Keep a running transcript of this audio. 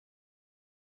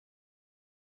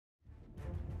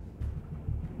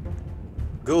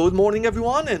Good morning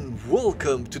everyone and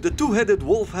welcome to the two-headed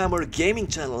Wolfhammer gaming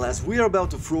channel as we are about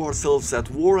to throw ourselves at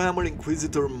Warhammer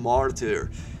Inquisitor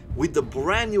Martyr with the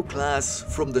brand new class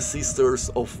from the Sisters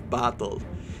of Battle.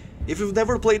 If you've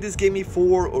never played this game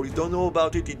before or you don't know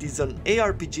about it, it is an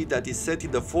ARPG that is set in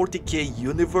the 40k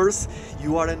universe.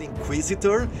 You are an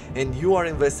Inquisitor and you are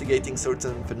investigating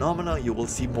certain phenomena. You will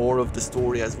see more of the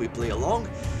story as we play along.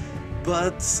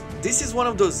 But this is one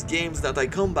of those games that I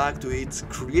come back to it,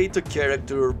 create a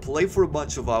character, play for a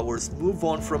bunch of hours, move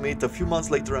on from it, a few months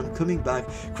later I'm coming back,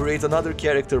 create another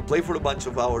character, play for a bunch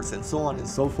of hours and so on and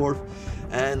so forth.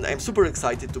 And I'm super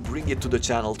excited to bring it to the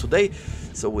channel today.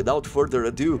 So without further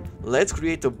ado, let's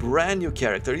create a brand new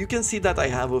character. You can see that I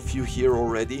have a few here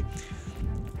already.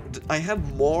 I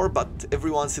have more, but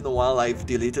every once in a while I've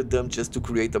deleted them just to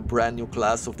create a brand new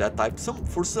class of that type.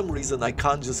 For some reason I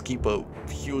can't just keep a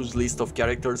huge list of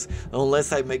characters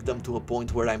unless I make them to a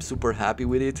point where I'm super happy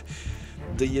with it.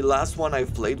 The last one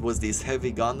I've played was this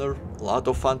heavy gunner, a lot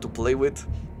of fun to play with.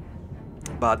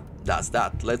 But that's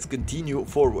that, let's continue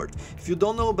forward. If you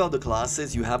don't know about the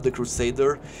classes, you have the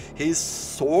Crusader. He's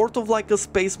sort of like a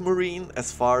space marine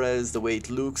as far as the way it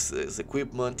looks, his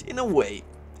equipment, in a way.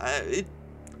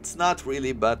 It's not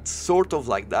really, but sort of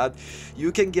like that.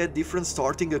 You can get different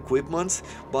starting equipments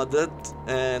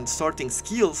and starting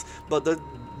skills, but that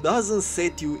doesn't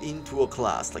set you into a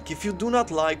class. Like if you do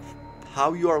not like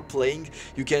how you are playing,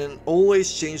 you can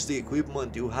always change the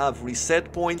equipment. You have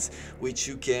reset points which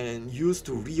you can use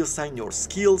to reassign your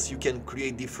skills. You can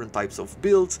create different types of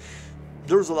builds.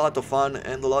 There's a lot of fun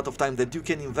and a lot of time that you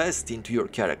can invest into your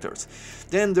characters.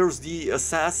 Then there's the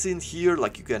assassin here,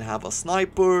 like you can have a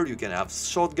sniper, you can have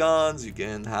shotguns, you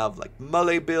can have like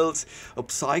melee builds, a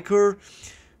psyker.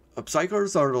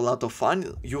 Psychers are a lot of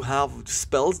fun. You have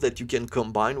spells that you can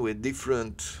combine with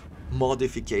different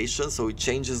modifications, so it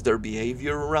changes their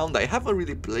behavior around. I haven't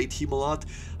really played him a lot.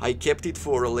 I kept it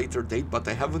for a later date, but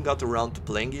I haven't got around to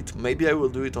playing it. Maybe I will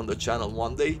do it on the channel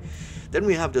one day. Then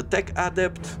we have the tech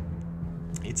adept.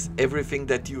 It's everything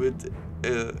that you would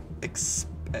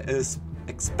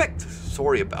expect.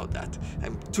 Sorry about that.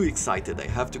 I'm too excited. I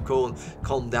have to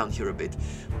calm down here a bit.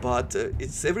 But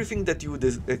it's everything that you would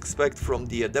expect from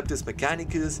the Adeptus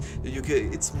Mechanicus. You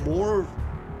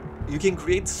can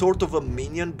create sort of a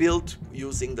minion build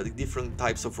using the different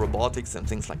types of robotics and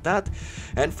things like that.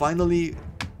 And finally,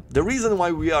 the reason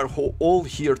why we are all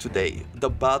here today, the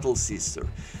Battle Sister.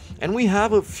 And we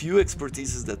have a few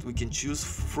expertises that we can choose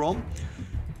from.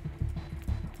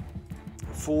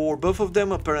 For both of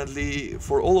them, apparently,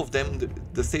 for all of them,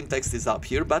 the same text is up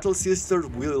here. Battle Sister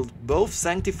will both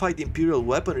sanctify the Imperial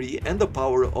weaponry and the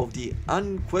power of the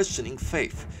unquestioning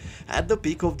faith. At the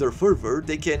peak of their fervor,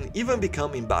 they can even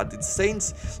become embodied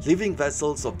saints, living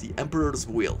vessels of the Emperor's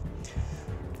will.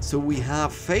 So we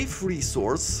have Faith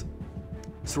Resource.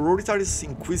 Sororitas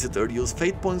Inquisitor use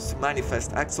fate points to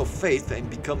manifest acts of faith and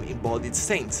become embodied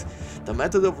saints. The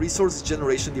method of resource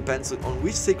generation depends on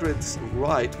which sacred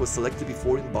rite was selected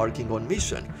before embarking on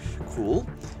mission. Cool.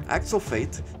 Acts of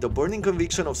faith. The burning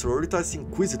conviction of Sororitas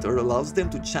Inquisitor allows them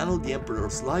to channel the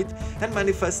Emperor's light and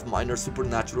manifest minor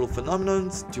supernatural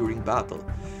phenomena during battle.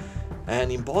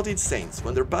 And embodied saints.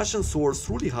 When their passion soars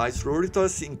truly high,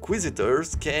 Sororitas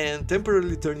Inquisitors can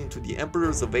temporarily turn into the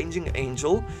Emperor's avenging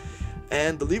angel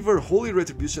and deliver holy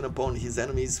retribution upon his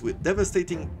enemies with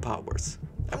devastating powers.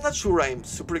 I'm not sure I'm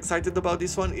super excited about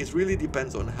this one. It really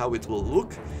depends on how it will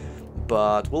look,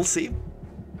 but we'll see.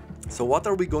 So what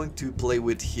are we going to play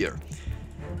with here?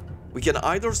 We can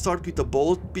either start with a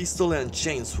bolt pistol and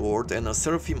chainsword and a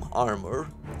seraphim armor.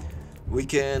 We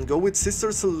can go with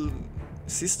Sister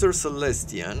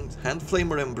Celestian, hand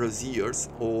flamer and braziers,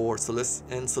 or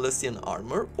Celestian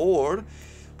armor, or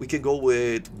we can go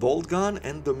with bolt gun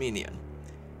and dominion.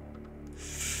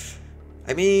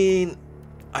 I mean,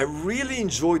 I really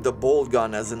enjoyed the bolt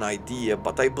gun as an idea,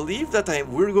 but I believe that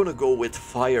we're gonna go with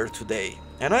fire today.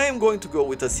 And I am going to go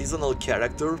with a seasonal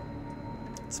character.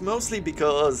 It's mostly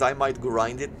because I might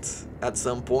grind it at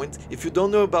some point. If you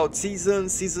don't know about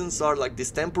seasons are like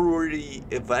these temporary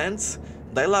events.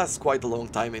 They last quite a long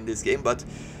time in this game, but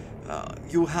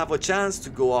you have a chance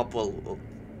to go up a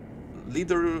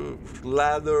leader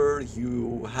ladder,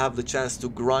 you have the chance to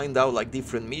grind out like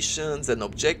different missions and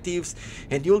objectives,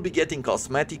 and you'll be getting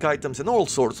cosmetic items and all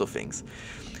sorts of things.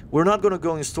 We're not gonna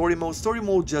go in story mode. Story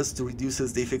mode just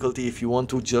reduces difficulty if you want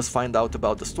to just find out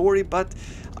about the story, but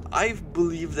I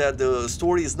believe that the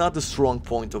story is not the strong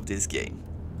point of this game.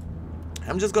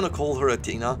 I'm just gonna call her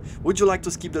Athena. Would you like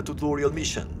to skip the tutorial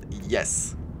mission?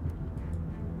 Yes.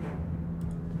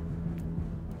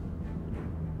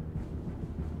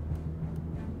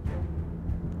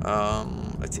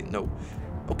 Let's see, no.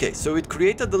 Okay, so it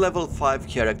created the level 5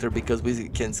 character because we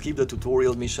can skip the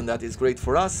tutorial mission. That is great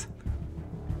for us.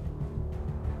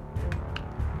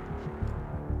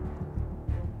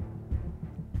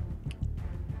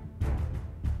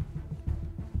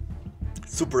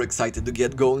 Super excited to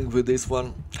get going with this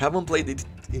one. Haven't played it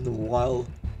in a while.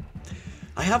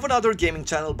 I have another gaming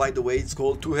channel, by the way. It's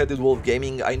called Two-Headed Wolf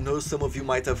Gaming. I know some of you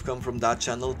might have come from that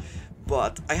channel,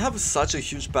 but I have such a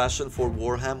huge passion for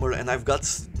Warhammer, and I've got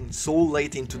so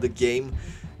late into the game,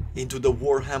 into the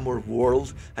Warhammer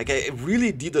world. Like, I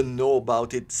really didn't know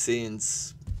about it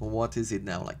since, what is it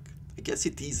now? Like, I guess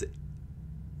it is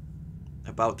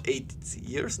about 8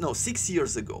 years? No, 6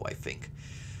 years ago, I think.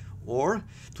 Or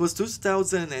it was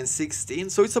 2016,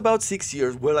 so it's about 6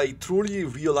 years where I truly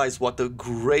realized what a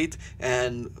great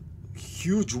and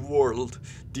huge world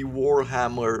the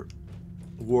Warhammer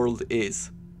world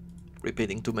is.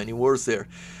 Repeating too many words there,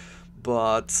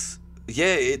 but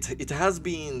yeah, it has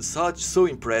been so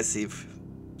impressive.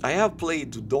 I have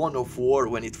played Dawn of War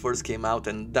when it first came out,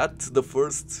 and that's the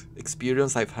first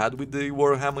experience I've had with the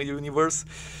Warhammer universe.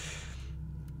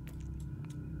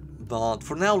 But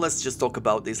for now, let's just talk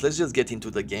about this. Let's just get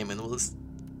into the game and we'll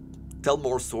tell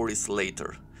more stories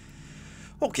later.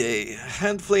 Okay,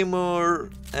 hand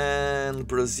flamer and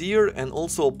brazier and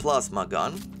also a plasma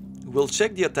gun. We'll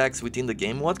check the attacks within the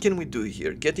game. What can we do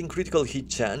here? Getting critical hit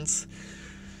chance,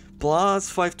 plus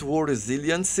 5 to war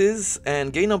resiliences,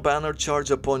 and gain a banner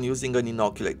charge upon using an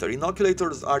inoculator.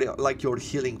 Inoculators are like your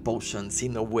healing potions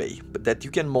in a way, but that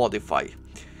you can modify.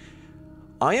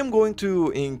 I am going to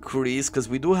increase, because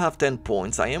we do have 10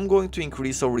 points, I am going to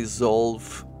increase our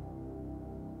resolve,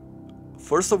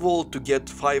 first of all, to get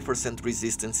 5%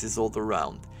 resistances all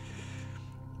around.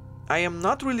 I am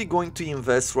not really going to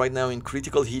invest right now in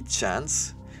critical hit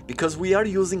chance, because we are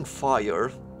using fire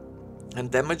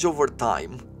and damage over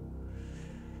time.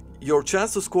 Your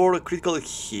chance to score a critical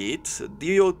hit,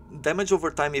 the damage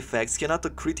over time effects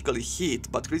cannot critically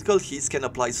hit, but critical hits can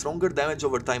apply stronger damage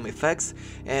over time effects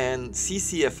and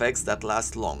CC effects that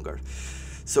last longer.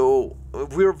 So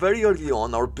we're very early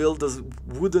on, our build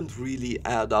wouldn't really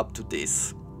add up to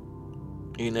this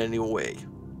in any way.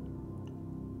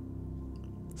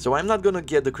 So I'm not gonna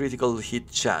get the critical hit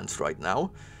chance right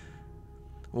now.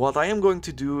 What I am going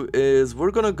to do is we're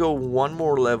gonna go one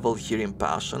more level here in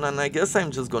Passion, and I guess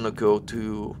I'm just gonna go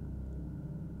to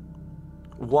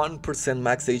 1%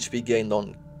 max HP gained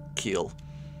on kill.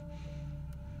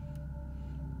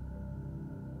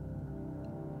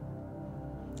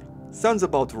 Sounds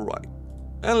about right.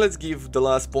 And let's give the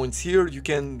last points here. You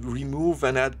can remove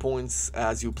and add points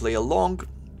as you play along.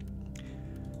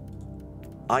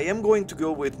 I am going to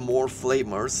go with more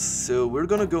flamers, so we're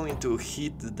gonna go into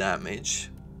hit damage.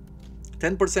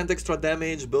 10% extra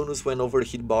damage bonus when over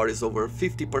hit bar is over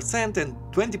 50%, and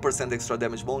 20% extra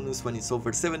damage bonus when it's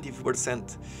over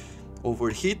 70% over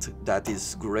hit. That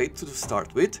is great to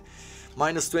start with.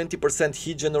 Minus 20%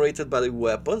 heat generated by the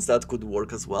weapons, that could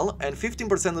work as well, and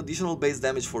 15% additional base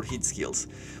damage for hit skills,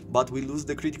 but we lose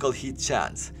the critical hit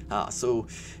chance. So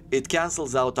it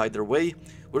cancels out either way.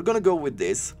 We're gonna go with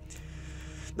this.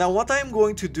 Now what I am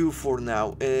going to do for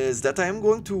now is that I am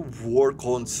going to work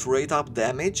on straight up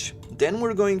damage. Then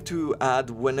we're going to add,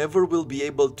 whenever we'll be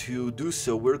able to do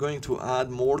so, we're going to add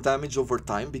more damage over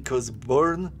time, because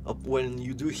burn, when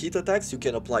you do hit attacks you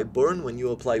can apply burn. When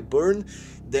you apply burn,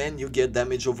 then you get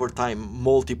damage over time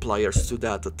multipliers to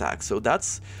that attack. So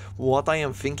that's what I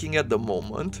am thinking at the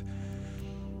moment.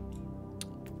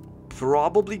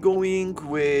 Probably going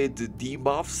with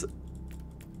debuffs.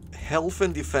 Health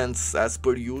and defense as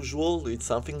per usual, it's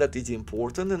something that is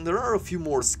important, and there are a few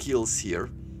more skills here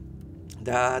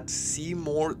that seem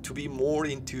to be more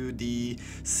into the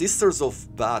Sisters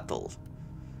of Battle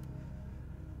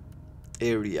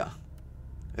area.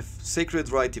 Sacred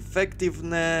Rite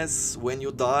effectiveness. When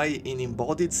you die in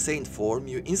embodied saint form,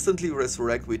 you instantly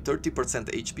resurrect with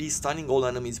 30% HP, stunning all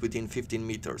enemies within 15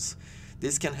 meters.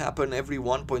 This can happen every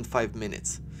 1.5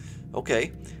 minutes.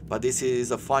 Okay, but this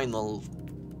is a final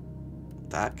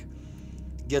attack.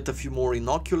 Get a few more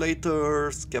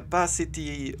inoculators,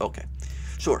 capacity. Okay,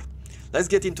 sure. Let's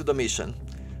get into the mission.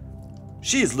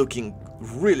 She is looking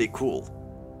really cool.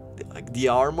 Like the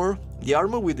armor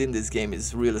within this game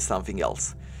is really something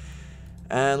else.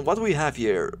 And what we have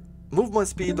here, movement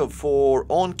speed of 4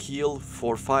 on kill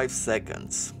for 5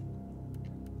 seconds.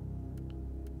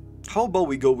 How about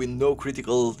we go with no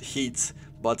critical hits,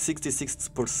 but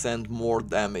 66% more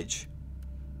damage?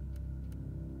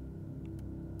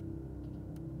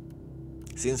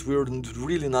 Since we're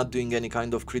really not doing any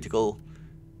kind of critical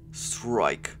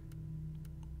strike.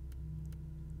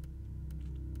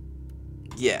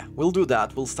 Yeah, we'll do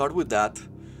that. We'll start with that.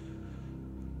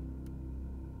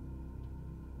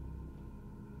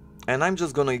 And I'm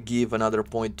just gonna give another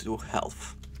point to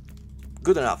health.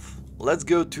 Good enough. Let's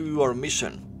go to our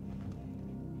mission.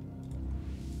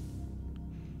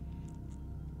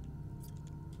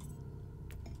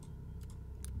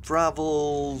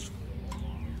 Travel.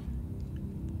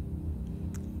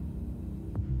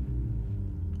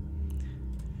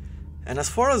 And as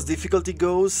far as difficulty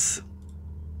goes,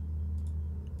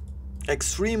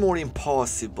 extreme or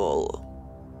impossible.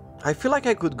 I feel like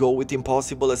I could go with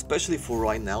impossible, especially for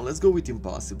right now. Let's go with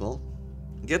impossible.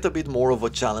 Get a bit more of a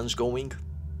challenge going.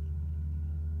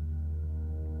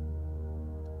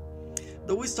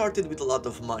 Though we started with a lot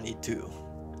of money too.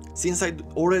 Since I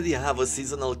already have a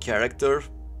seasonal character,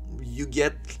 you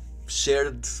get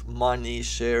shared money,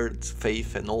 shared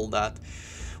faith and all that,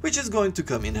 which is going to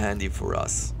come in handy for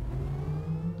us.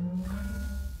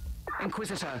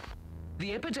 Inquisitor,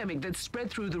 the epidemic that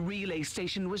spread through the relay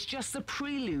station was just the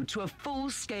prelude to a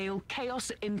full-scale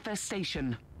chaos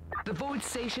infestation. The Void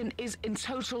Station is in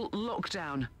total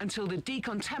lockdown until the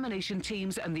decontamination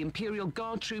teams and the Imperial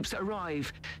Guard troops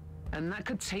arrive, and that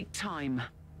could take time.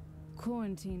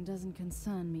 Quarantine doesn't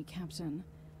concern me, Captain.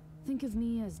 Think of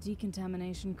me as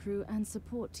decontamination crew and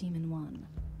support team in one.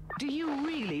 Do you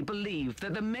really believe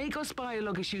that the Magos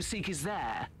Biologus you seek is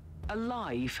there,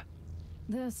 alive?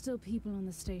 There are still people on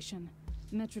the station.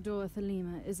 Metrodora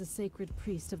Thelema is a sacred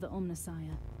priest of the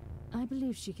Omnissiah. I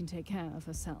believe she can take care of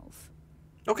herself.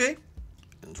 Okay,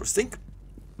 interesting.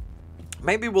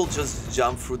 Maybe we'll just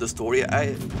jump through the story.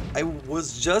 I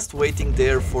was just waiting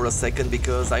there for a second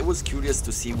because I was curious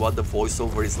to see what the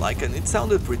voiceover is like, and it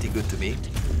sounded pretty good to me.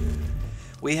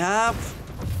 We have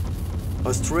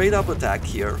a straight up attack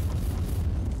here.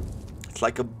 It's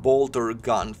like a bolter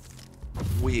gun.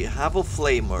 We have a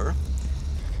flamer.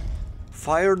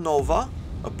 Fire Nova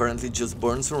apparently just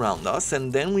burns around us,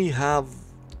 and then we have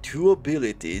two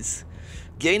abilities.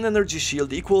 Gain energy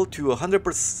shield equal to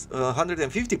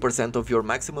 150% of your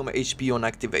maximum HP on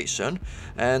activation,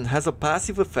 and has a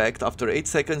passive effect. After 8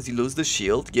 seconds you lose the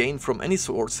shield, gain from any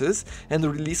sources, and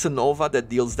release a Nova that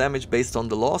deals damage based on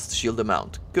the lost shield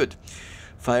amount. Good.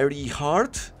 Fiery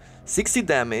Heart, 60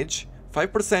 damage,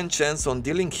 5% chance on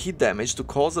dealing heat damage to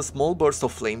cause a small burst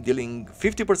of flame, dealing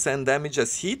 50% damage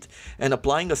as heat, and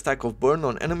applying a stack of burn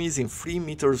on enemies in 3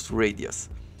 meters radius.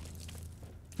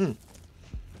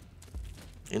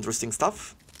 Interesting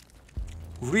stuff.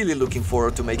 Really looking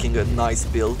forward to making a nice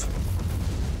build.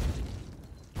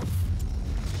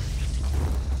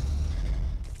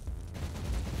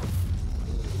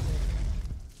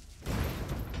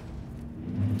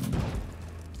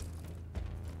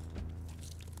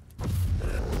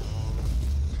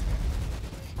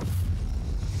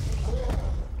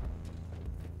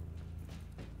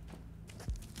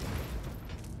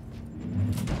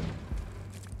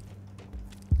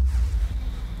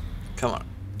 Come on.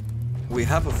 We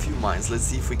have a few mines. Let's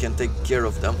see if we can take care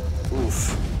of them.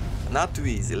 Oof. Not too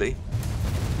easily.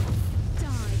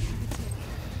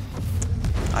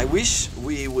 I wish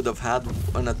we would have had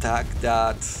an attack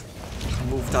that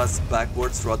moved us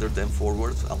backwards rather than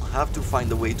forwards. I'll have to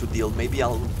find a way to deal. Maybe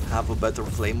I'll have a better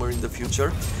flamer in the future.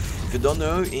 If you don't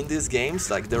know, in these games,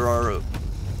 like, there are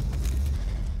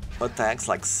attacks,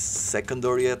 like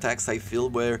secondary attacks, I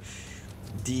feel, where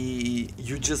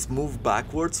you just move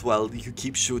backwards while you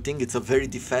keep shooting. It's a very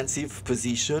defensive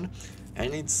position,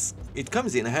 and it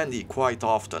comes in handy quite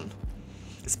often,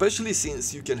 especially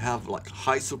since you can have like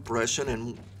high suppression,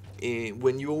 and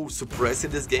when you suppress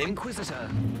in this game, Inquisitor,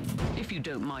 if you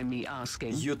don't mind me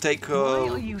asking, you take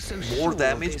more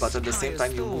damage, but at the same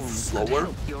time you move slower.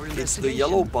 It's the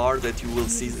yellow bar that you will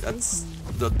see at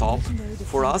the top.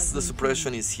 For us, the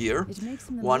suppression is here.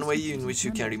 One way in which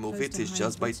you can remove it is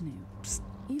just by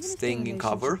staying in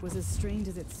cover. Was as strained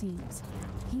as it seems.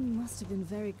 He must have been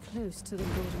very close to the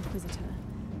Lord Inquisitor,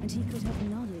 and he could have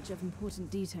knowledge of important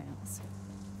details.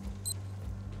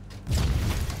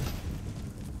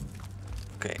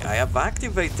 Okay, I have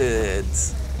activated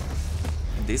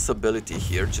this ability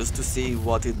here just to see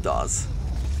what it does,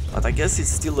 but I guess it's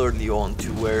still early on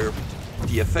to where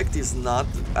the effect is not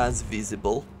as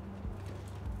visible.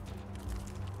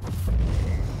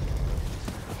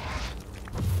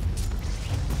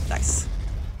 Nice.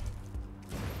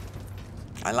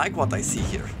 I like what I see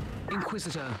here.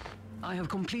 Inquisitor, I have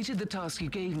completed the task you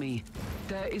gave me.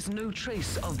 There is no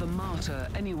trace of the Martyr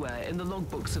anywhere in the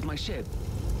logbooks of my ship.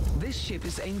 This ship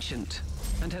is ancient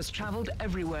and has traveled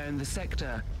everywhere in the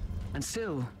sector, and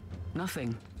still,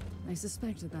 nothing. I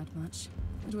suspected that much.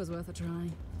 It was worth a try.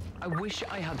 I wish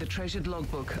I had the treasured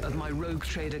logbook of my rogue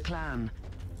trader clan.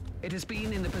 It has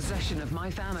been in the possession of my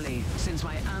family since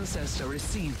my ancestor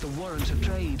received the warrant of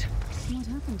trade. What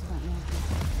happened to that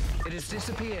logbook? It has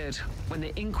disappeared when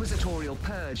the Inquisitorial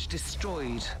purge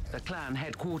destroyed the clan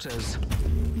headquarters.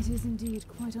 It is indeed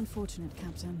quite unfortunate,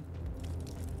 Captain.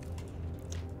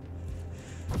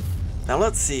 Now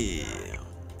let's see.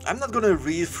 I'm not gonna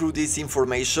read through this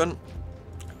information.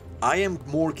 I am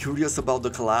more curious about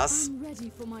the class. I'm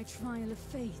ready for my trial of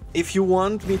faith. If you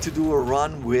want me to do a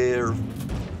run where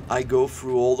I go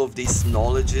through all of these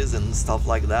knowledges and stuff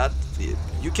like that,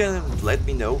 you can let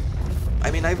me know. I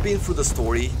mean, I've been through the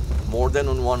story more than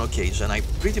on one occasion. I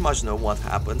pretty much know what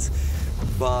happens,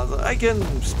 but I can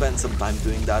spend some time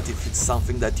doing that if it's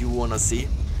something that you wanna see.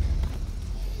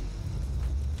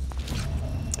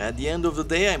 At the end of the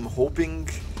day, I'm hoping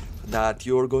that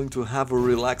you're going to have a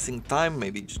relaxing time.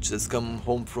 Maybe you just come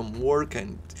home from work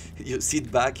and you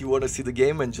sit back, you want to see the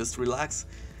game and just relax.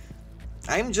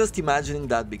 I'm just imagining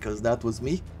that because that was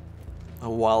me a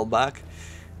while back.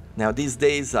 Now these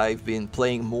days I've been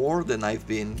playing more than I've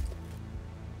been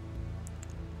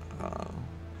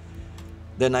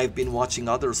watching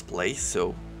others play,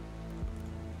 so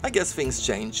I guess things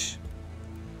change.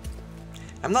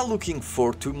 I'm not looking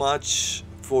for too much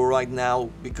for right now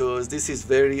because this is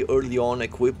very early on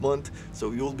equipment,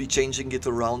 so you'll be changing it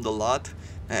around a lot.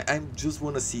 I just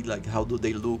want to see like how do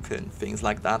they look and things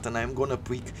like that, and I'm gonna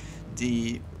pick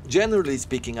the, generally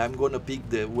speaking, I'm gonna pick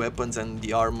the weapons and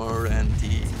the armor and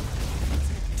the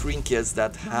trinkets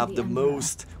that have the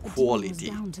most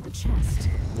quality,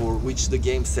 or which the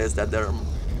game says that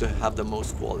they have the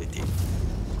most quality.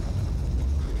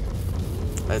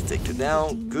 Let's take you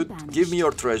down. Good, give me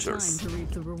your treasures.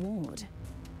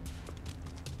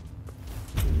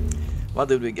 What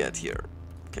did we get here?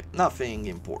 Okay, nothing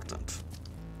important.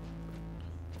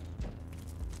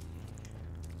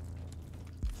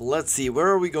 Let's see, where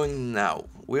are we going now?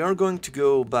 We are going to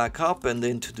go back up and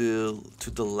then to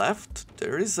the left.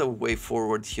 There is a way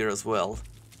forward here as well.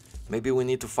 Maybe we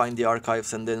need to find the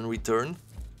archives and then return.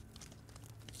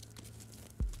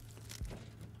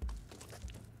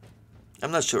 I'm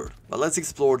not sure, but let's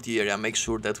explore the area, make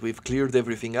sure that we've cleared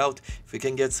everything out. If we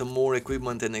can get some more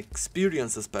equipment and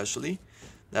experience especially,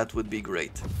 that would be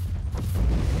great.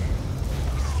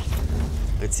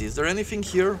 Let's see, is there anything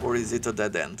here or is it a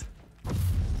dead end?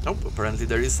 Nope, apparently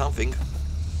there is something.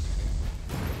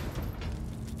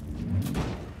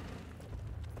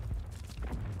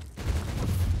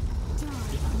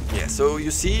 Yeah, so you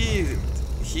see,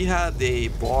 he had a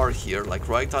bar here, like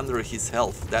right under his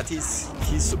health. That is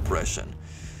his suppression.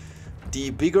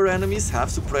 The bigger enemies have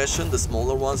suppression, the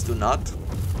smaller ones do not.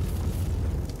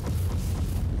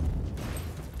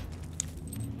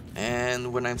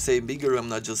 And when I'm saying bigger, I'm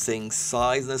not just saying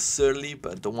size necessarily,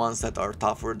 but the ones that are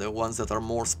tougher, the ones that are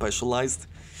more specialized,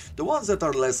 the ones that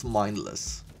are less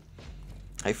mindless.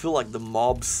 I feel like the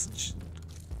mobs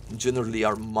generally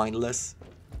are mindless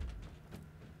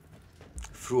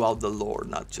throughout the lore,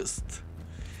 not just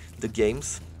the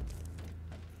games.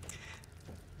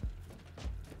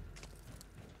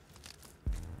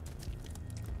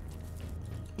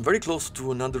 Very close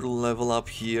to another level up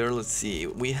here. Let's see,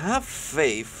 we have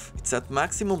faith, it's at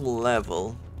maximum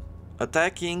level.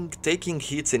 Attacking, taking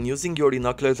hits and using your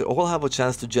inoculator all have a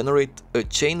chance to generate a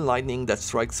chain lightning that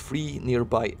strikes 3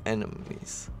 nearby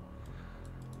enemies.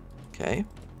 Okay.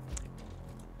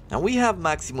 Now we have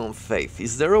maximum faith.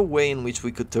 Is there a way in which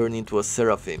we could turn into a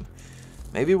seraphim?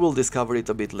 Maybe we'll discover it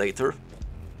a bit later.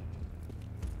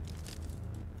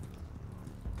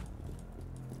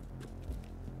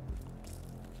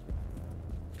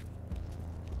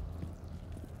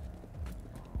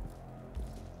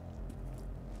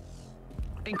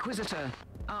 Inquisitor,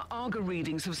 our Arga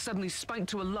readings have suddenly spiked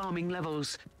to alarming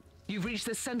levels. You've reached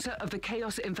the center of the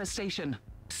chaos infestation.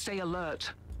 Stay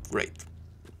alert. Great.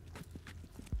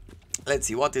 Let's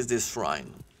see, what is this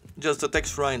shrine? Just a tech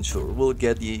shrine, sure. We'll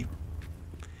get the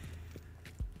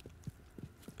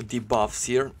buffs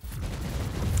here.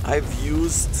 I've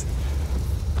used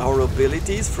our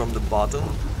abilities from the bottom.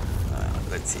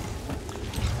 Let's see.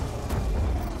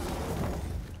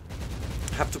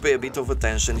 Have to pay a bit of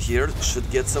attention here. Should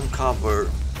get some cover.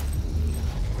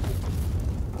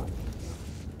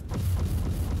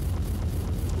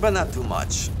 But not too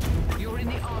much. You're in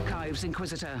the archives,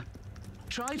 Inquisitor.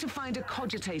 Try to find a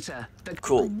cogitator that...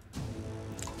 Cool.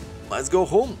 Let's go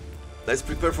home. Let's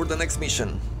prepare for the next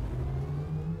mission.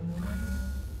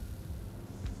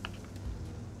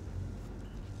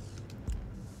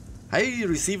 I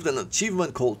received an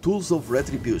achievement called Tools of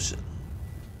Retribution.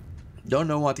 Don't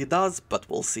know what it does, but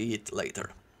we'll see it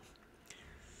later.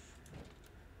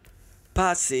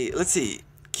 Passive, let's see.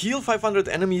 Kill 500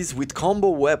 enemies with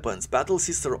combo weapons, Battle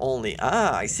Sister only.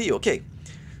 Ah, I see, okay.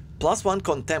 +1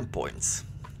 contempt points.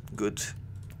 Good.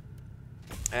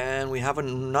 And we have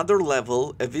another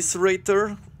level,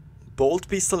 Eviscerator, Bolt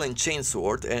Pistol and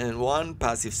Chainsword, and 1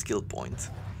 passive skill point.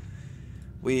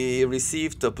 We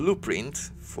received a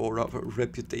blueprint for our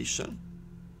reputation.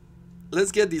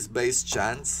 Let's get this base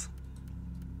chance.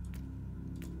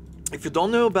 If you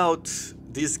don't know about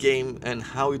this game and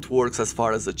how it works as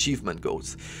far as achievement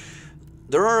goes,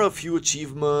 there are a few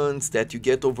achievements that you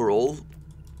get overall.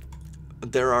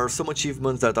 There are some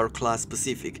achievements that are class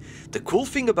specific. The cool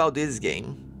thing about this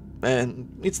game,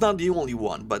 and it's not the only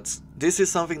one, but this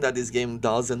is something that this game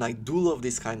does, and I do love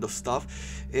this kind of stuff,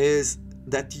 is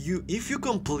that if you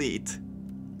complete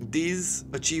these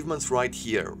achievements right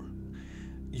here,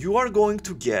 you are going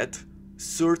to get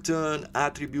certain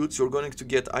attributes. You're going to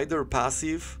get either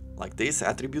passive, like this,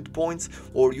 attribute points,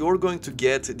 or you're going to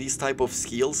get these type of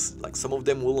skills, like some of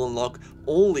them will unlock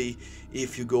only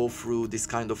if you go through this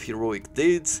kind of heroic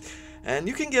deeds, and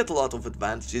you can get a lot of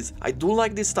advantages. I do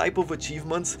like this type of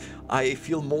achievements. I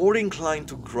feel more inclined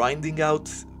to grinding out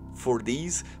for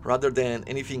these rather than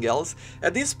anything else.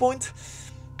 At this point,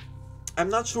 I'm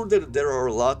not sure that there are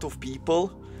a lot of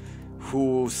people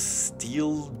who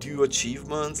still do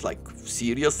achievements, like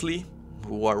seriously,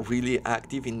 who are really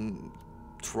active in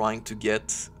trying to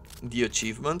get the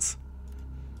achievements.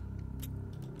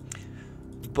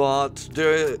 But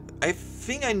I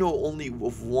think I know only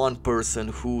of one person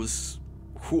who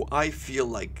I feel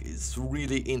like is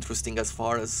really interesting as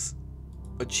far as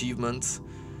achievements,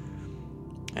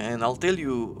 and I'll tell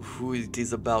you who it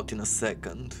is about in a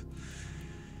second.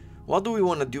 What do we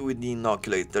want to do with the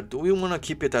inoculator? Do we want to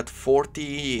keep it at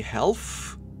 40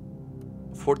 health?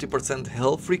 40%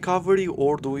 health recovery,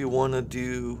 or do we want to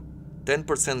do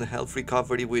 10% health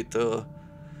recovery with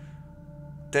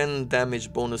 10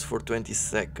 damage bonus for 20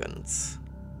 seconds?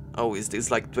 Oh, is this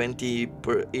like 20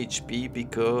 per HP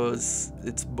because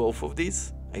it's both of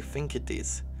these? I think it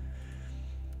is.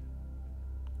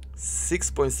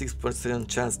 6.6%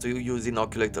 chance to use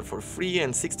inoculator for free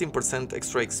and 16%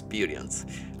 extra experience.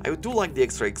 I do like the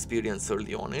extra experience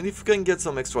early on, and if you can get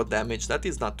some extra damage, that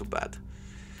is not too bad.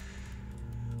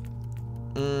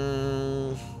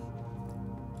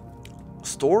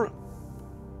 Store.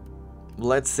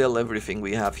 Let's sell everything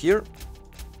we have here,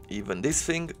 even this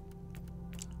thing.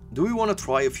 Do we want to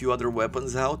try a few other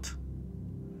weapons out?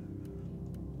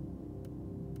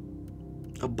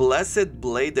 A Blessed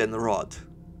Blade and Rod.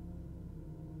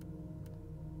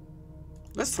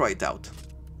 Let's try it out.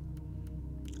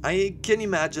 I can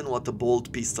imagine what a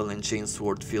Bolt Pistol and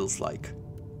Chainsword feels like.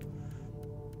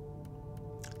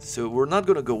 So we're not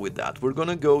gonna go with that. We're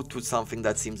gonna go to something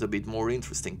that seems a bit more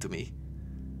interesting to me.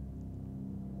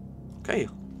 Okay,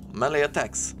 melee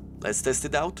attacks. Let's test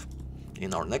it out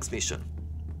in our next mission.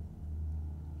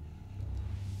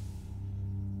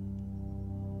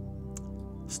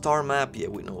 Star map, yeah,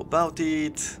 we know about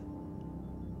it.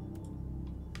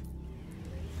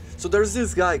 So there's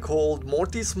this guy called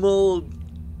Mortismal.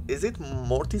 Is it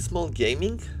Mortismal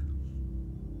Gaming?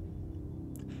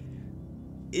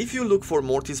 If you look for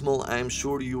Mortismal, I'm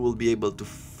sure you will be able to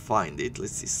find it.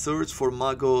 Let's see, search for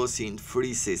Magos in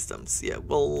free systems. Yeah,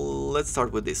 well, let's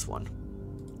start with this one.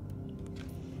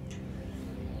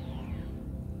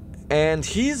 And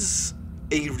he's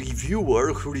a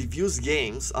reviewer who reviews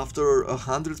games after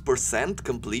 100%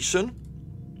 completion.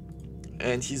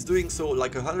 And he's doing so,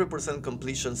 like 100%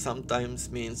 completion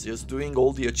sometimes means just doing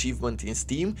all the achievement in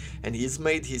Steam, and he's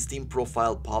made his Steam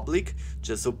profile public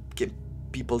just so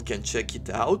people can check it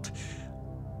out.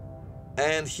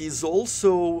 And he's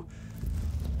also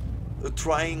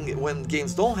trying, when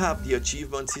games don't have the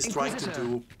achievements, he's trying to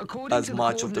do as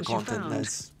much of the content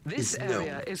as this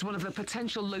area is one of the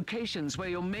potential locations where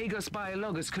your Magos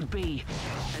Biologus could be,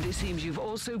 and it seems you've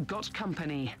also got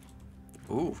company.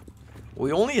 Ooh.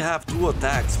 We only have 2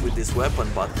 attacks with this weapon,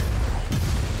 but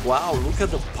wow, look at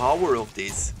the power of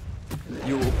this.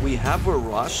 We have a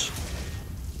rush,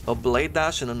 a blade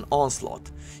dash, and an onslaught.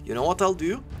 You know what I'll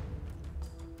do?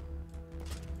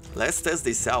 Let's test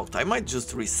this out. I might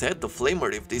just reset the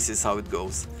flamer if this is how it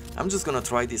goes. I'm just gonna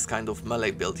try this kind of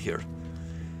melee build here.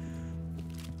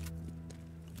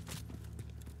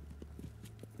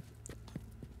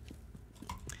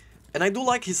 And I do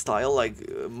like his style, like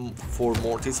for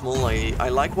Mortismal. I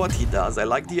like what he does. I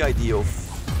like the idea of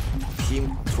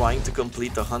him trying to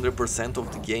complete 100%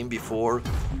 of the game before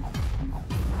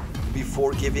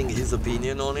giving his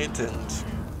opinion on it, and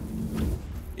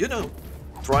you know,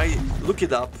 look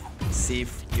it up, see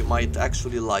if you might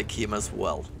actually like him as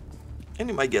well. And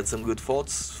you might get some good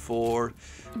thoughts for,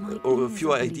 or a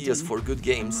few ideas for good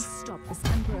games. Stop this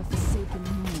Emperor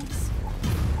forsaken noise.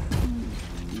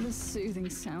 The soothing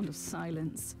sound of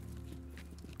silence.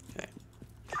 Okay.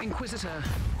 Inquisitor,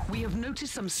 we have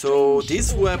noticed some So strange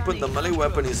this weapon, the organic melee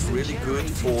weapon, is outgrowths really good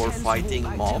generating for tentacles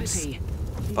fighting mobs, activity.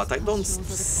 but I don't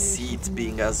see it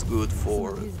being as good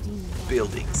for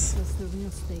buildings.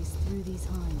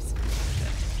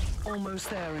 Almost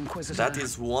there, Inquisitor. That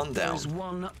is one down. There's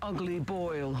one ugly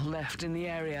boil left in the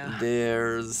area.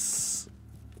 There's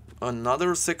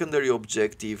another secondary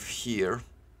objective here.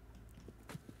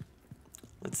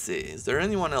 Let's see, is there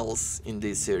anyone else in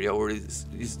this area, or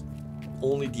is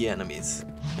only the enemies?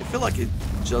 I feel like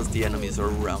just the enemies are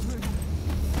around.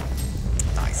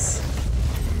 Nice.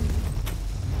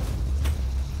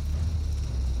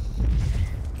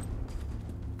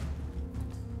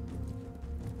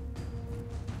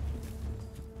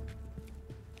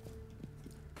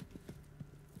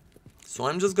 So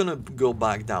I'm just gonna go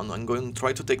back down. I'm going to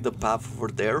try to take the path over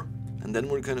there, and then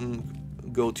we're gonna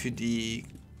go to the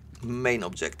main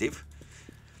objective.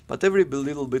 But every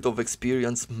little bit of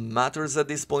experience matters at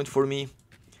this point for me.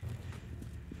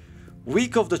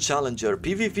 Week of the Challenger.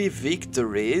 PvP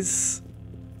victories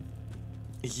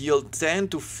yield 10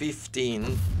 to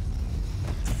 15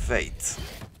 fate.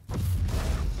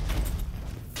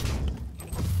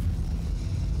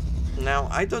 Now,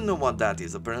 I don't know what that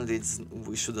is. Apparently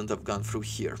we shouldn't have gone through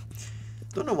here.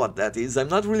 Don't know what that is. I'm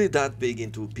not really that big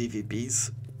into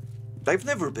PvPs. I've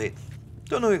never been.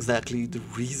 Don't know exactly the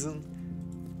reason.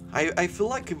 I feel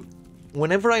like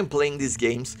whenever I'm playing these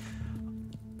games,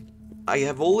 I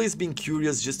have always been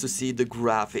curious just to see the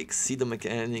graphics, see the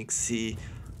mechanics, see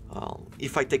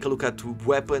if I take a look at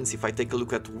weapons, if I take a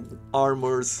look at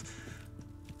armors.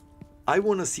 I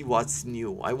want to see what's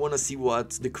new. I want to see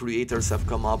what the creators have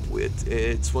come up with.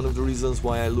 It's one of the reasons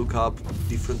why I look up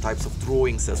different types of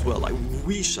drawings as well. I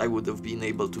wish I would have been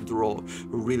able to draw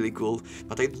really cool,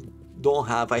 but I don't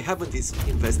have. I haven't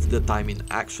invested the time in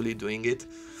actually doing it.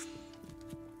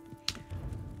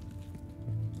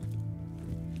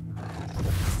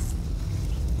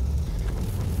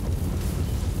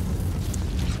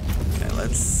 Okay,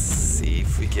 let's see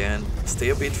if we can stay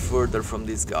a bit further from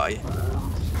this guy.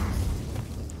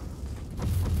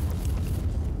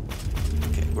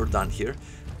 Okay, we're done here.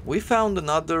 We found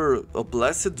a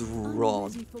blessed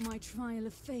rod.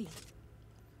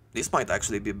 This might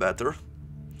actually be better.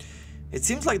 It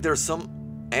seems like there's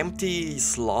some empty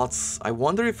slots. I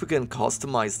wonder if we can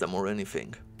customize them or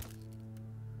anything.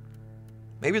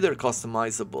 Maybe they're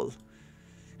customizable.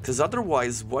 Because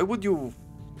otherwise, why would you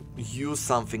use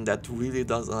something that really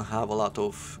doesn't have a lot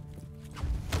of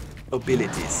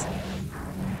abilities?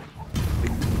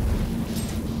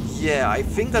 Yeah, I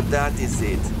think that is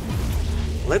it.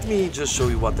 Let me just show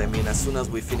you what I mean as soon as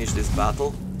we finish this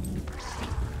battle.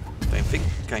 I think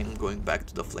I'm going back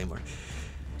to the flamer.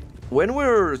 When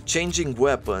we're changing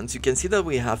weapons, you can see that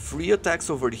we have 3 attacks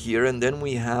over here, and then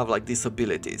we have like these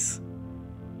abilities.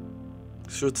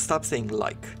 Should stop saying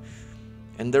like.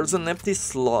 And there's an empty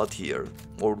slot here,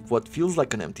 or what feels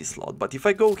like an empty slot. But if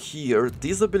I go here,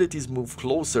 these abilities move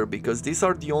closer because these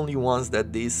are the only ones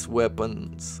that these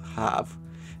weapons have.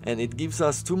 And it gives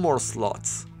us 2 more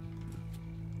slots.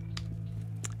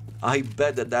 I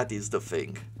bet that is the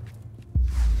thing.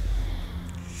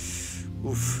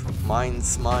 Oof,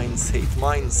 mines, hate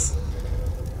mines.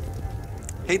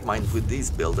 Hate mines with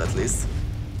this build at least.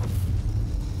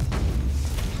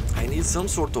 I need some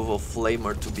sort of a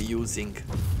flamer to be using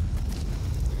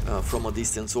from a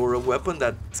distance, or a weapon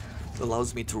that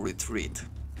allows me to retreat.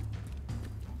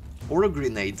 Or a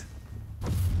grenade.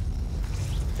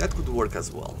 That could work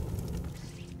as well.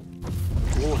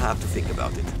 We'll have to think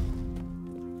about it.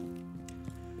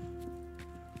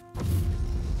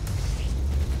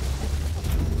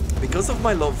 Because of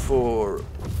my love for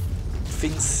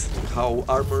things, how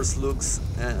armor looks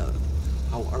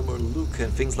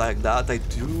and things like that, I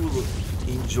do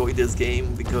enjoy this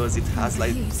game because it has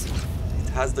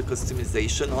the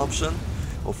customization option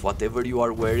of whatever you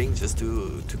are wearing, just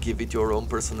to give it your own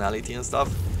personality and stuff.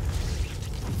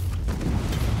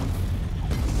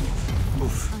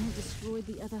 Oof. I have destroyed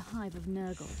the other hive of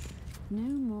Nurgle. No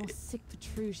more sick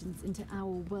protrusions into our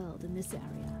world in this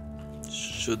area.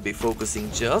 Should be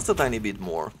focusing just a tiny bit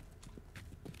more.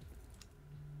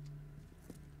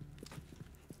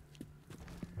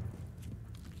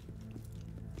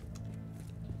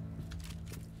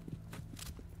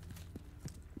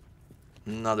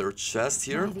 Another chest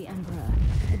here. By the Emperor,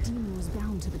 a demon was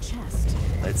bound to the chest.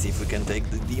 Let's see if we can take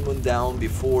the demon down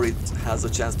before it has a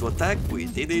chance to attack. We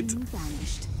did it. Demon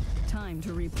vanished. Time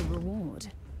to reap the reward.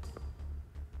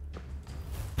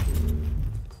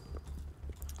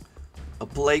 A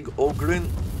plague ogre.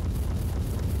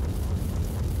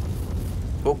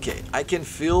 Okay, I can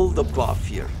feel the buff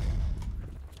here.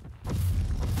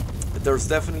 There's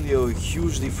definitely a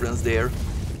huge difference there.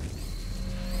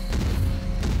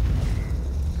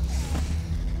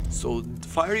 So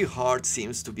Fiery Heart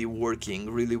seems to be working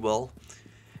really well.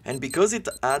 And because it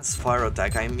adds fire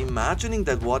attack, I'm imagining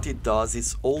that what it does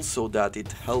is also that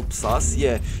it helps us.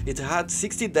 Yeah, it had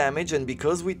 60 damage, and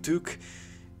because we took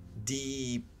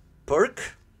the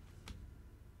perk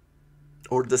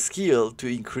or the skill to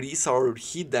increase our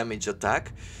hit damage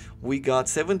attack, we got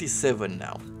 77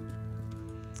 now.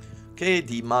 Okay,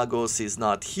 the Magos is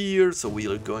not here, so we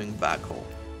are going back home.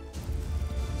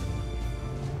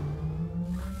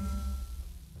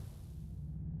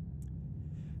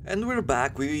 And we're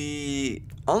back. We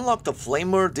unlocked a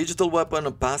flamer, digital weapon,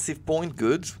 a passive point.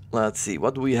 Good. Let's see,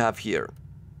 what do we have here?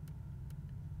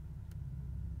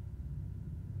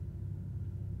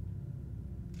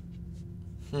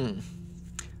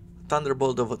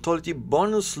 Thunderbolt of Authority,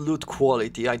 bonus loot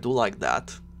quality. I do like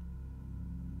that.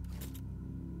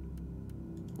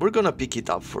 We're gonna pick it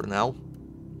up for now.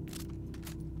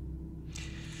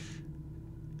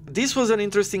 This was an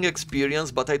interesting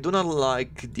experience, but I do not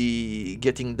like the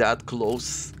getting that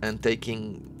close and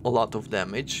taking a lot of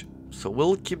damage. So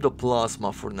we'll keep the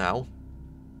plasma for now.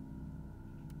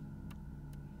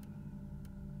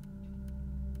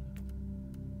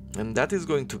 And that is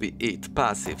going to be it.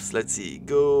 Passives. Let's see.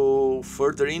 Go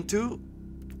further into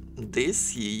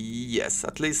this. Yes,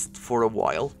 at least for a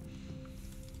while.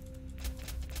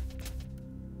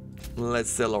 Let's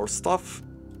sell our stuff.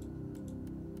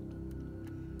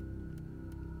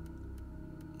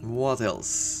 What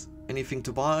else? Anything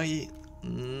to buy?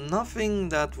 Nothing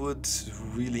that would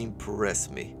really impress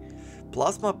me.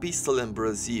 Plasma pistol and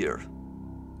brazier.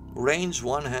 Range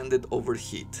one-handed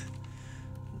overheat.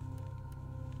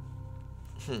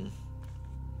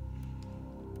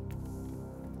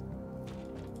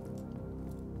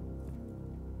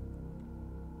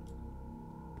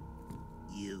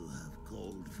 You have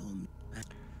called for me.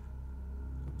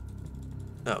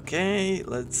 Okay,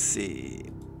 let's see.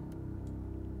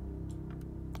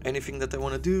 Anything that I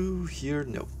want to do here?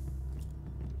 No.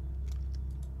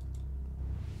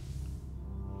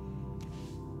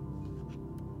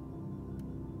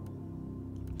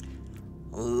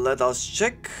 Let us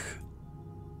check.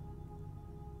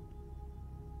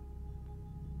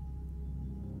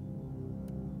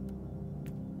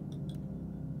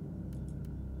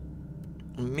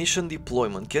 Mission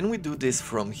deployment. Can we do this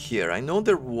from here? I know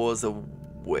there was a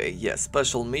way. Yes,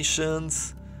 special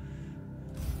missions.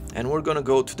 And we're gonna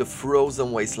go to the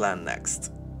Frozen Wasteland next.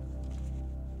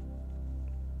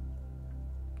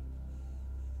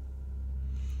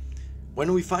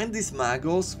 When we find these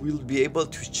Magos, we'll be able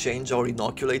to change our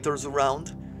inoculators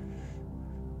around.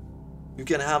 You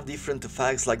can have different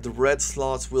effects, like the red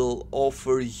slots will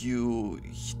offer you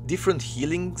different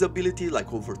healing ability,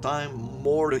 like over time,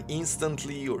 more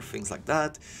instantly or things like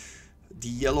that. The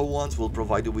yellow ones will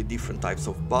provide you with different types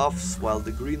of buffs, while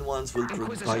the green ones will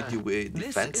provide you with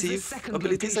defensive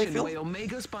abilities, I feel. Where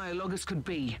Omega's biologus could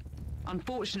be.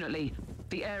 Unfortunately,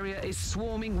 the area is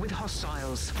swarming with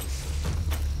hostiles.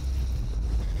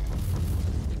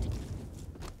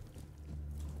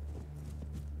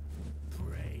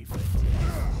 Pray for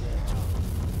death.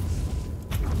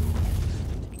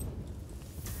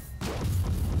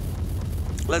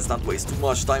 Let's not waste too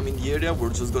much time in the area. We're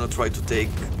just gonna try to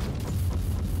take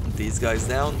these guys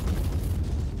down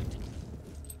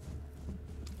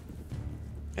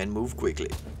and move quickly.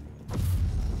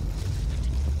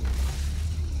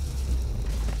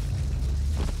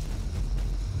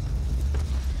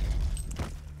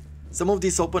 Some of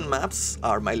these open maps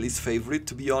are my least favorite,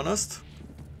 to be honest.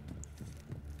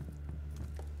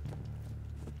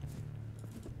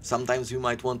 Sometimes you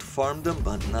might want to farm them,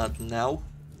 but not now.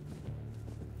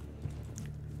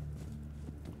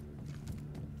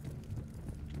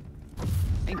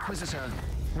 Inquisitor,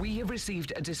 we have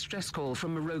received a distress call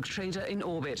from a rogue trader in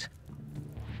orbit.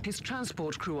 His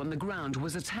transport crew on the ground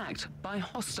was attacked by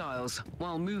hostiles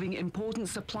while moving important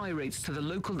supply rates to the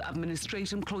local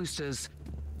administration cloisters.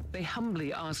 They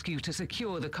humbly ask you to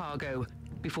secure the cargo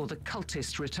before the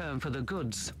cultists return for the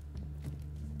goods.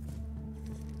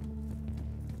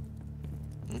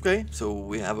 Okay, so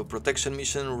we have a protection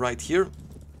mission right here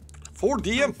for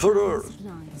the Emperor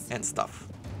and stuff.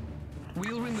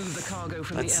 We'll remove the cargo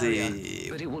from Let's the area, see.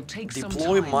 but it will take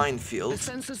Deploy some time. minefield. The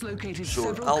sensors located Sure,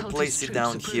 several I'll cultist place it troops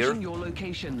down here. approaching your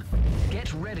location.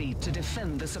 Get ready to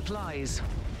defend the supplies.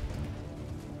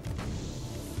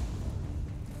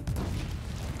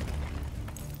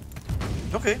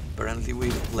 Okay, apparently we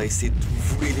placed it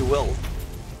really well.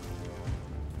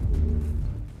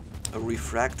 A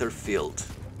refractor field.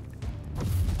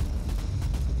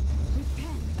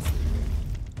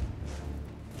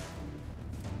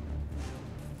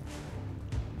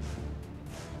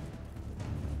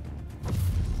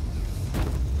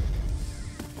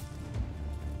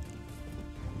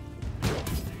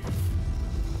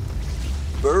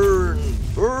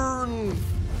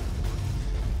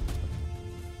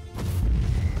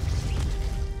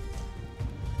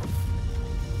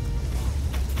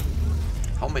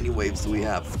 many waves do we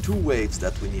have? 2 waves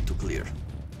that we need to clear.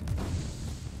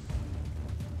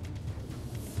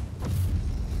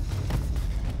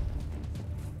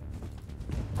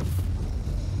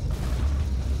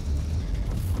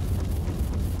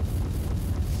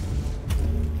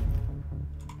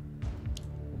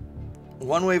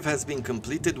 One wave has been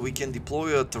completed. We can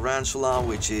deploy a tarantula,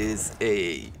 which is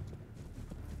a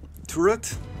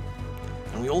turret,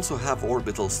 and we also have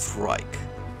orbital strike.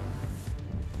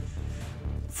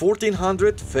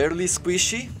 1400, fairly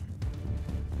squishy,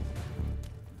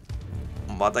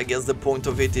 but I guess the point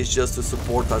of it is just to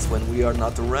support us when we are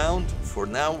not around. For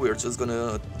now, we're just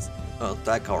gonna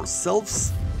attack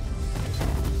ourselves.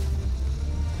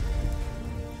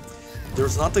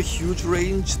 There's not a huge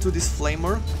range to this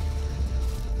flamer.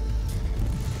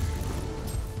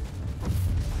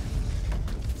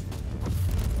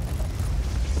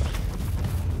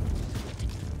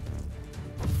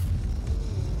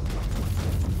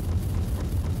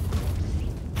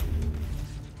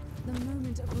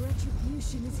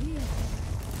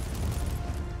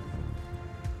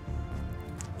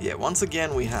 Yeah, once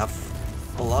again we have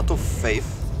a lot of faith.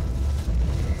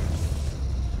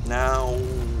 Now,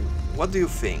 what do you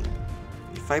think?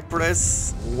 If I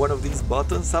press one of these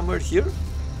buttons somewhere here?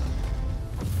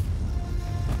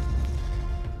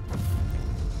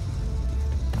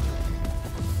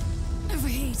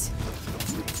 Overheat.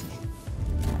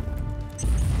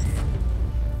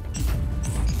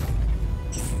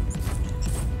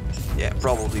 Yeah,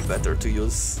 probably better to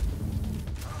use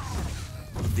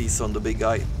this on the big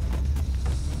guy.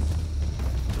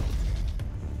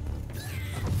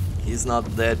 He's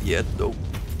not dead yet though.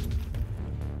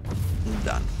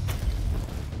 Done.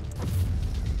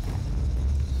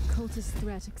 Cultist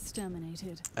threat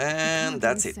exterminated. And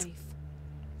that's it. Safe.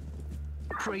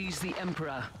 Praise the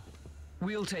Emperor.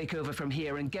 We'll take over from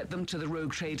here and get them to the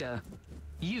rogue trader.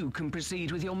 You can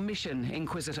proceed with your mission,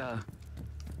 Inquisitor.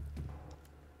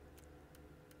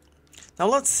 Now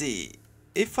let's see.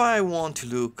 If I want to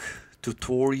look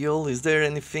tutorial, is there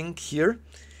anything here?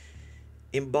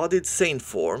 Embodied saint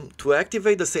form. To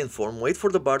activate the saint form, wait for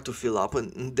the bar to fill up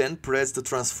and then press the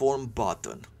transform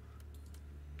button.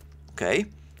 Okay.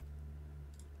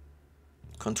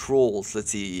 Controls,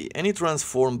 let's see, any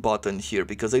transform button here,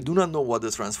 because I do not know what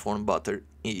the transform button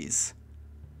is.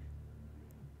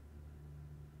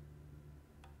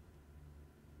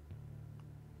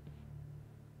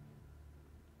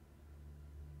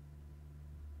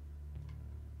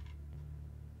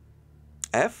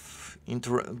 F,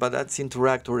 but that's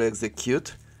interact or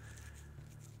execute.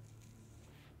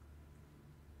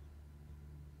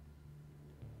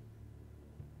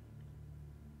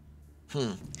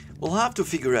 We'll have to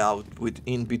figure out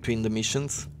in between the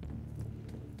missions.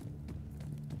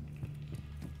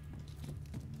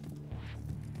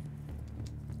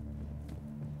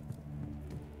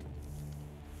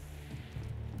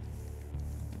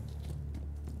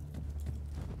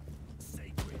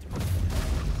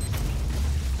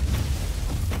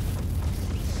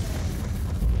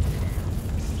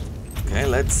 Okay,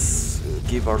 let's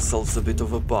give ourselves a bit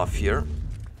of a buff here.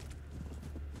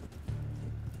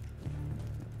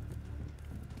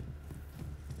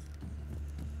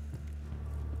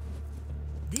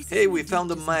 Hey, we found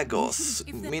a Magos,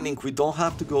 meaning we don't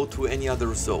have to go to any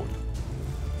other zone.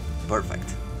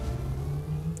 Perfect.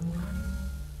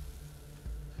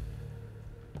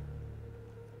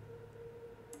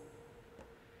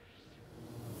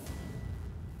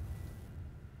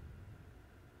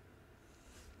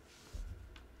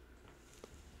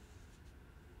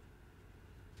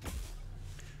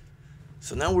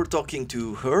 So now we're talking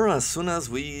to her as soon as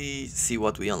we see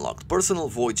what we unlocked. Personal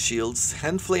void shields,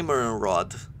 hand flamer and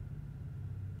rod.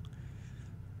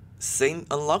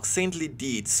 Unlock saintly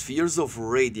deeds, spheres of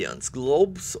radiance,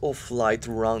 globes of light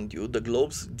around you. The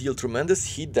globes deal tremendous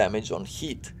heat damage on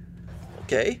heat.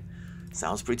 Okay,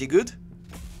 sounds pretty good.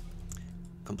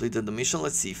 Completed the mission.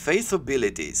 Let's see, faith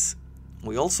abilities.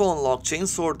 We also unlock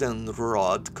chainsword and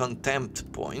rod,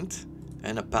 contempt point,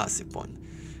 and a passive point.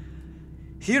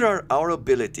 Here are our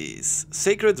abilities.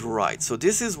 Sacred Rite, so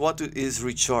this is what is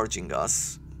recharging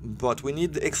us, but we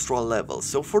need extra levels.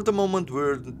 So for the moment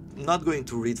we're not going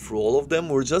to read through all of them,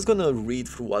 we're just gonna read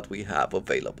through what we have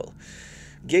available.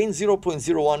 Gain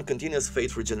 0.01 continuous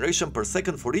faith regeneration per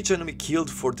second for each enemy killed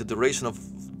for the duration of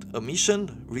a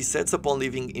mission, resets upon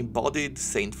leaving embodied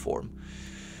saint form.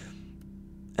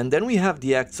 And then we have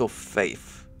the acts of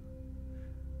faith.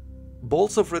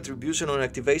 Bolts of Retribution on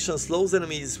activation slows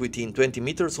enemies within 20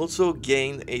 meters, also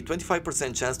gain a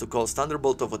 25% chance to cause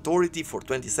Thunderbolt of Authority for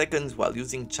 20 seconds while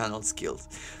using channel skills.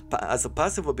 As a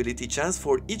passive ability, chance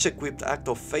for each equipped Act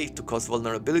of Faith to cause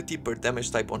vulnerability per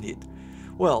damage type on hit.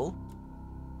 Well,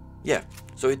 yeah,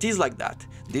 so it is like that.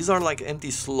 These are like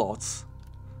empty slots,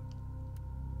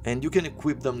 and you can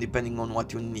equip them depending on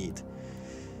what you need.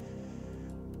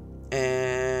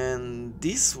 And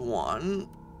this one,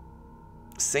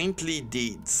 Saintly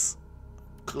Deeds,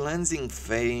 Cleansing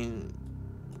Fame.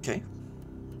 Okay,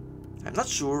 I'm not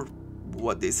sure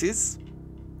what this is.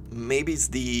 Maybe it's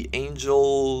the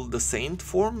angel, the saint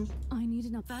form. I need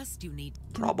enough. First, you need.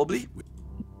 Probably.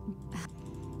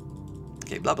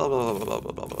 Okay, blah blah blah blah blah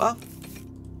blah blah blah.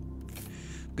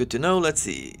 Good to know. Let's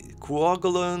see.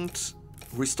 Coagulant,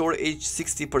 restore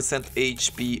 60%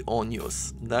 HP on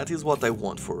use. That is what I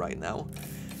want for right now.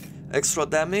 Extra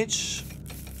damage.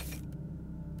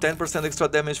 10% extra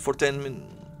damage for 20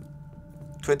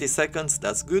 seconds,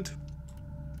 that's good.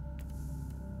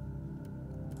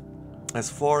 As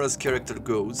far as character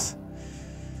goes,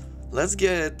 let's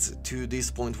get to this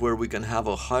point where we can have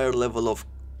a higher level of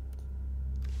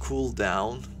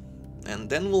cooldown, and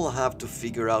then we'll have to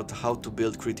figure out how to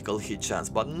build critical hit chance,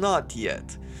 but not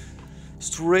yet.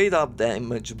 Straight up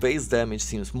damage, base damage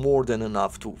seems more than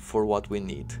enough for what we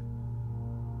need.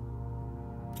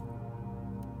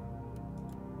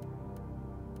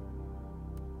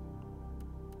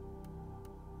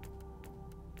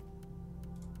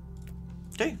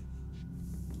 Okay,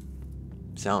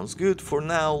 sounds good. For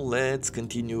now, let's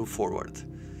continue forward.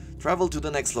 Travel to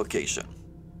the next location.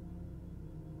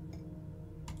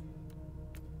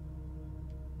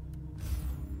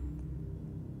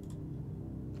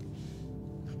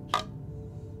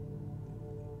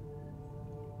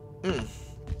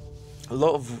 I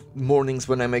love mornings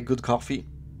when I make good coffee.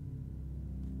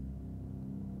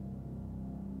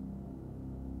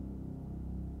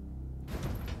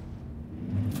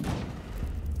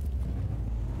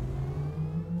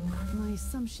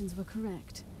 Assumptions were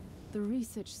correct. The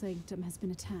research sanctum has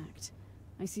been attacked.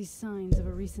 I see signs of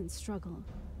a recent struggle.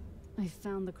 I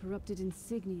found the corrupted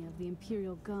insignia of the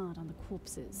Imperial Guard on the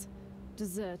corpses.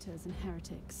 Deserters and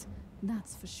heretics,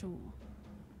 that's for sure.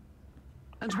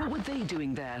 And what were they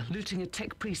doing there, looting a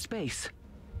tech priest base?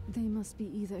 They must be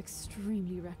either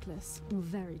extremely reckless or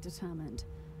very determined.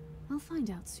 I'll find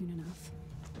out soon enough.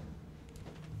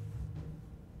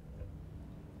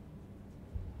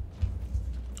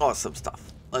 Awesome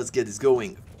stuff. Let's get this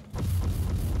going.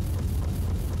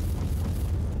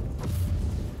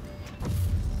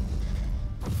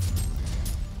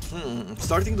 I'm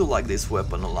starting to like this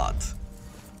weapon a lot.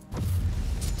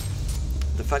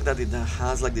 The fact that it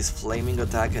has like this flaming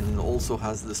attack and it also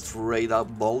has the straight up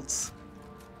bolts.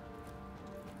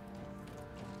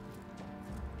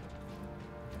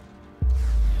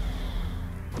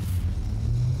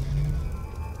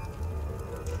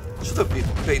 Should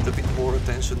have paid a bit more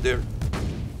attention there,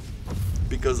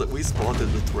 because we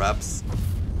spotted the traps.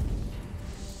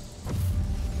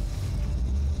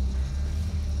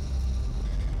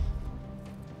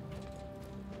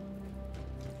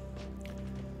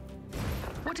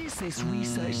 What is this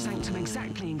research sanctum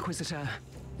exactly, Inquisitor?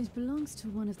 It belongs to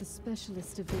one of the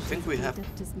specialist divisions think we have- of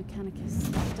Adeptus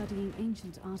Mechanicus, studying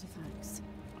ancient artifacts.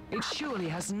 It surely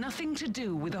has nothing to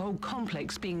do with the whole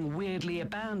complex being weirdly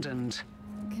abandoned.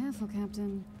 Careful,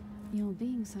 Captain. You're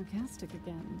being sarcastic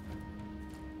again.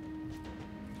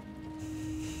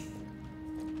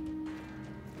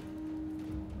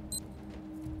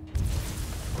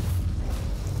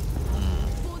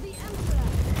 For the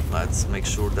Emperor! Let's make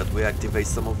sure that we activate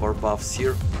some of our buffs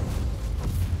here.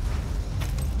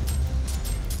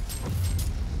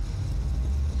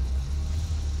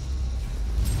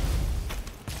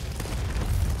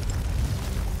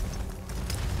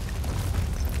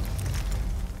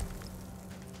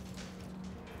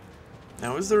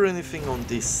 Now, is there anything on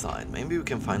this side? Maybe we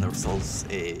can find ourselves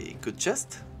a good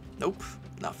chest? Nope,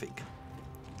 nothing.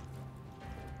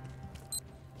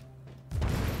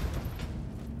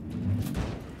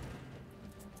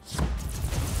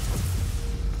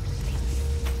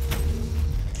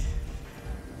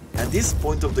 At this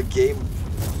point of the game,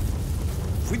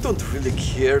 we don't really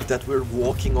care that we're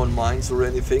walking on mines or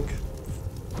anything,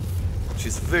 which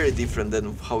is very different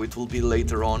than how it will be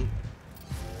later on.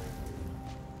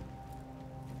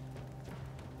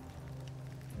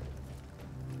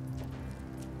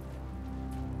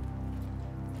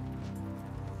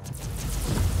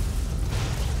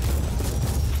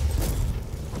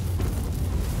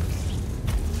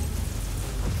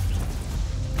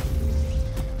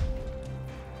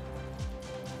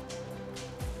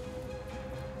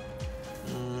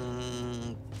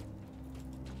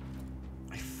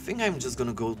 think I'm just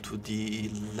gonna go to the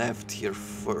left here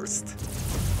first.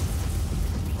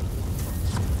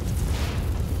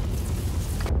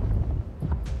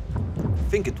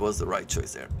 I think it was the right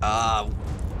choice there.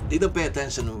 Didn't pay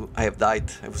attention, I have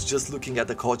died. I was just looking at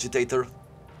the cogitator.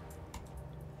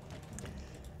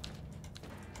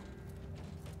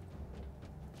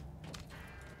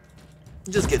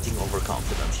 Just getting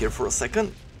overconfident here for a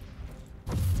second.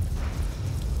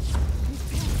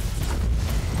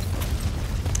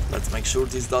 Let's make sure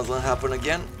this doesn't happen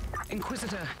again.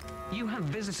 Inquisitor, you have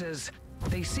visitors.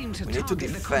 They seem to We need to target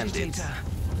the defend it. cogitator.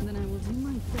 Then I will do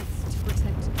my best to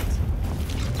protect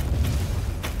it.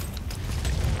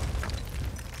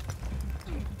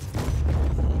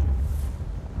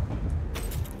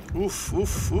 Oof,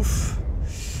 oof, oof.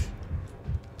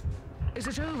 Is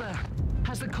it over?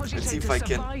 Has the Let's see if cogitator I can-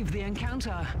 survived the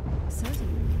encounter?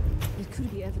 Certainly. It could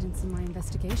be evidence in my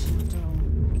investigation, after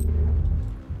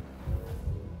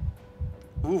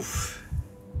all. Oof.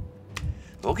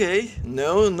 Okay,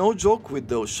 no joke with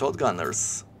those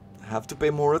shotgunners. Have to pay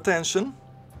more attention.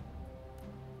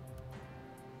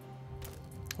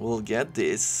 We'll get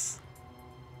this.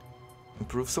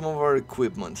 Improve some of our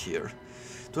equipment here.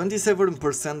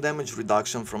 27% damage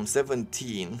reduction from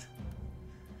 17.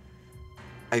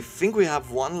 I think we have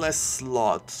one less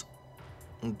slot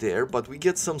there, but we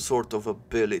get some sort of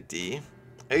ability.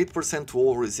 8% to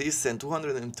all resist and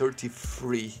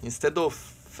 233 instead of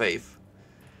faith.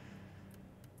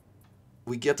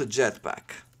 We get a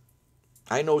jetpack.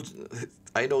 I know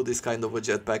this kind of a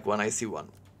jetpack when I see one.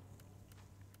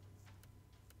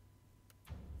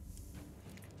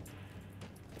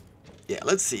 Yeah,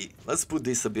 let's see. Let's put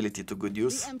this ability to good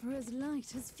use. The Emperor's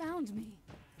light has found me.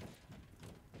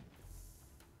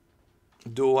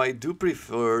 Though I do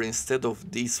prefer, instead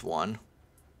of this one,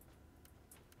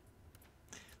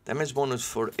 damage bonus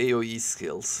for AoE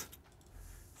skills.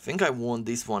 I think I want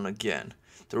this one again.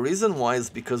 The reason why is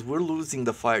because we're losing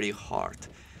the Fiery Heart.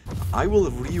 I will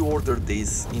reorder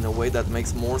this in a way that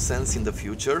makes more sense in the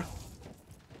future.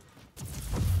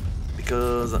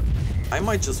 Because I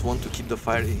might just want to keep the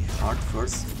Fiery Heart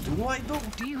first. Do I though?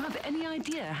 Do you have any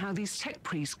idea how these tech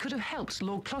priests could have helped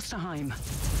Lord Klosterheim?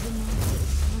 The Martyr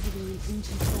is probably an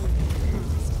ancient relic of the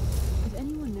past. If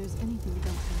anyone knows anything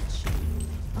about that ship,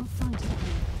 I'll find it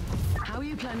out. How are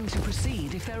you planning to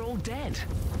proceed if they're all dead?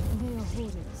 They are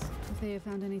hoarders. If they have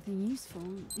found anything useful,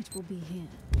 it will be here.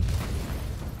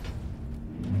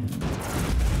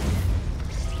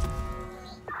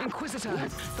 Inquisitor,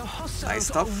 the Nice hostiles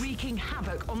stuff. are wreaking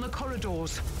havoc on the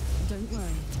corridors. Don't worry.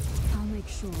 I'll make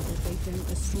sure that they don't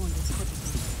destroy this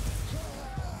cogitator.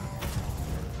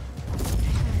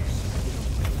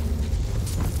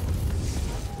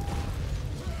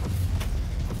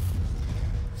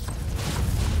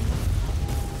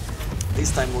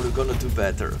 This time we're gonna do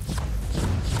better.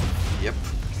 Yep.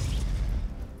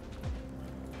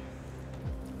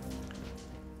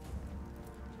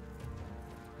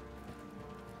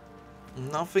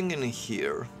 Nothing in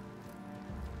here.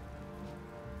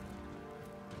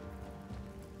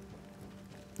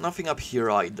 Nothing up here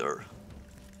either.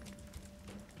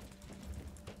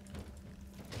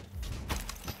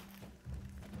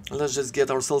 Let's just get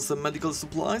ourselves some medical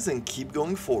supplies and keep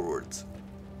going forward.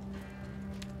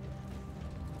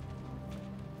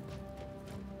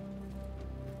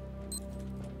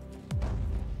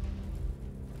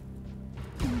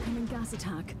 Incoming gas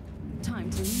attack. Time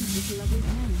to leave this lovely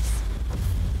place.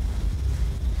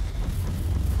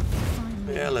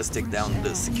 Finally, Yeah, let's take fresh down the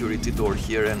air. security door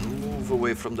here and move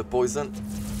away from the poison.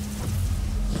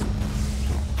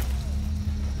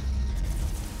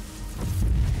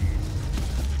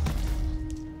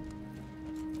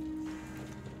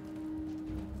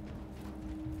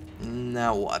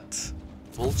 Now what?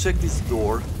 We'll check this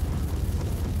door.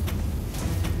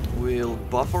 We'll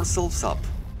buff ourselves up.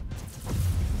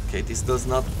 Okay, this does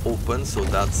not open, so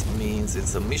that means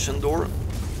it's a mission door.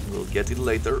 We'll get it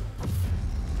later.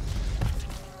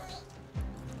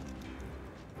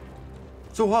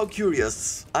 So how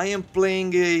curious, I am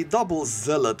playing a double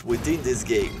zealot within this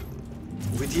game,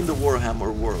 within the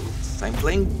Warhammer world. I'm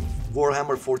playing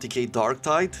Warhammer 40k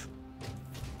Darktide,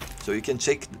 so you can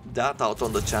check that out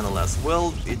on the channel as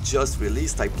well. It just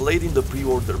released, I played in the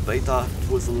pre-order beta, it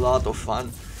was a lot of fun.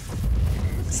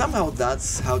 Somehow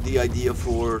that's how the idea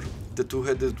for the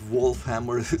two-headed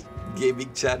Wolfhammer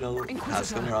gaming channel has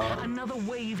Inquisitor, come around. another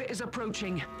wave is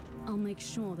approaching. I'll make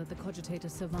sure that the cogitator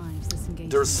survives this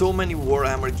engagement. There's so many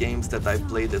Warhammer games that I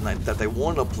played and that I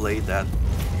want to play that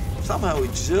somehow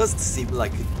it just seemed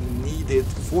like it needed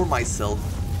for myself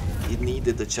it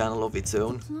needed a channel of its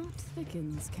own. Plot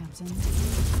thickens, Captain.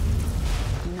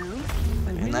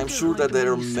 No? And I'm sure that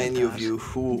there are many of you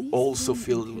who also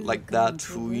feel like that,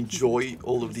 who enjoy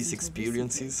all of these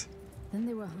experiences. Then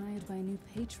they were hired by a new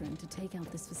patron to take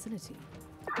out this facility.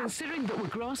 Considering that we're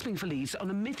grasping for leads on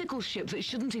a mythical ship that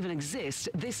shouldn't even exist,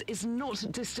 this is not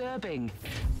disturbing.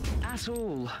 At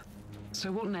all.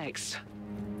 So what next?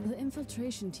 The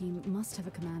infiltration team must have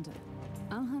a commander.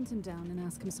 I'll hunt him down and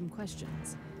ask him some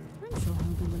questions. I'm sure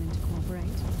he'll be willing to cooperate.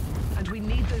 And we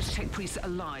need those tech priests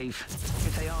alive,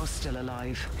 if they are still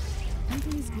alive. At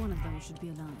least one of them should be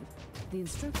alive. The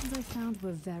instructions I found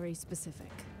were very specific.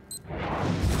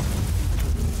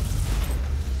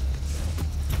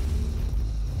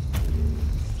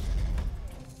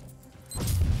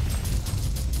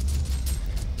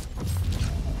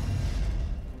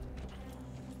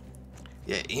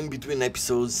 Yeah, in between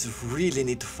episodes, really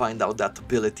need to find out that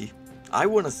ability. I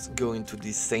want to go into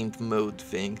this Saint mode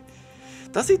thing.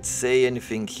 Does it say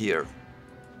anything here?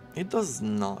 It does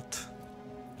not.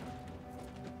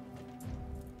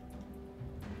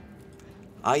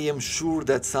 I am sure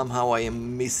that somehow I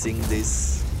am missing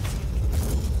this.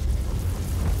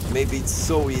 Maybe it's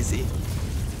so easy.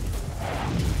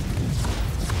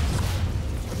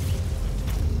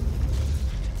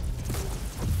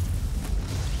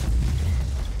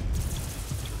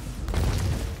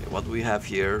 What do we have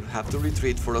here? Have to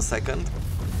retreat for a second.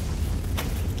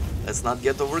 Let's not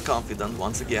get overconfident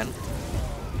once again.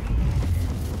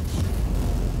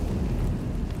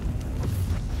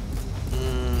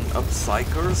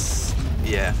 Psychers?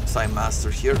 Yeah, Psy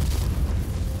Master here.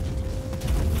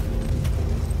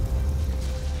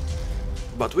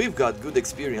 But we've got good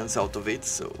experience out of it,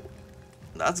 so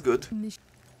that's good.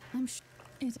 I'm sure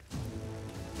it.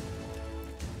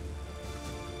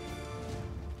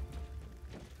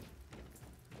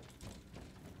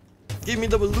 Give me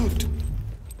double loot.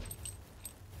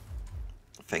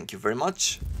 Thank you very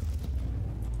much.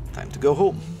 Time to go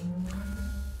home.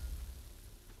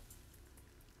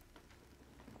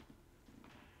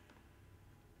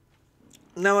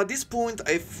 Now at this point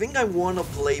I think I want to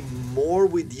play more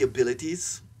with the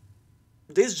abilities.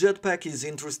 This jetpack is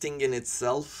interesting in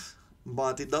itself,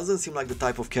 but it doesn't seem like the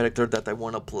type of character that I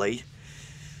want to play.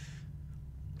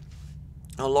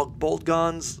 Unlock bolt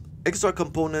guns, extra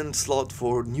component slot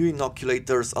for new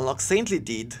inoculators, unlock Saintly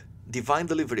Deed, Divine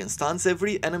Delivery, and stuns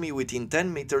every enemy within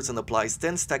 10 meters and applies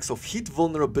 10 stacks of hit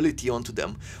vulnerability onto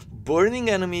them. Burning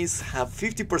enemies have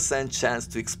 50% chance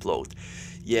to explode.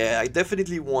 Yeah, I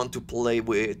definitely want to play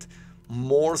with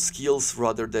more skills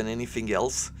rather than anything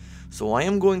else. So I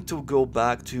am going to go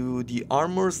back to the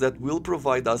armors that will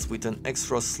provide us with an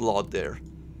extra slot there.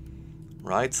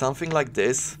 Right, something like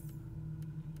this.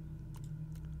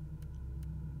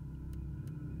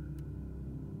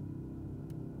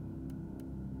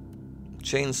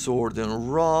 Chainsword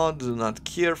and rod, do not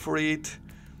care for it.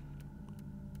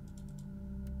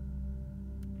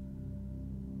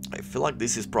 I feel like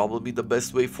this is probably the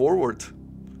best way forward.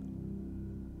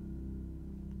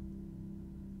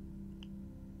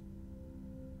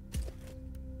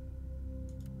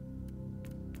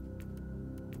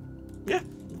 Yeah,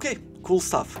 okay, cool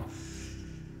stuff.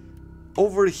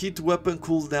 Overheat weapon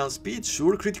cooldown speed,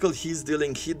 sure. Critical hits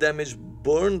dealing hit damage,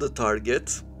 burn the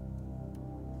target.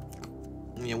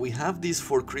 Yeah, we have these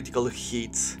for critical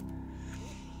hits.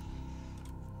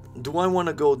 Do I want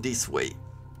to go this way?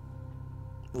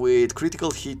 With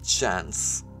critical hit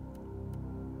chance.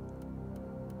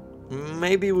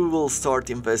 Maybe we will start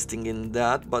investing in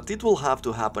that, but it will have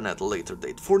to happen at a later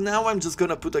date. For now, I'm just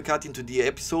gonna put a cut into the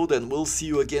episode and we'll see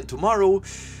you again tomorrow.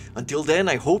 Until then,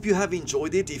 I hope you have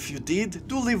enjoyed it. If you did,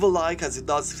 do leave a like as it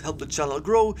does help the channel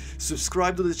grow.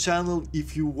 Subscribe to the channel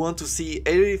if you want to see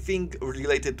everything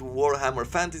related to Warhammer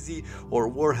Fantasy or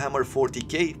Warhammer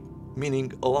 40k,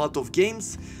 meaning a lot of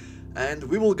games. And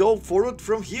we will go forward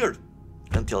from here.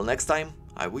 Until next time,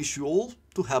 I wish you all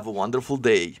to have a wonderful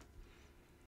day.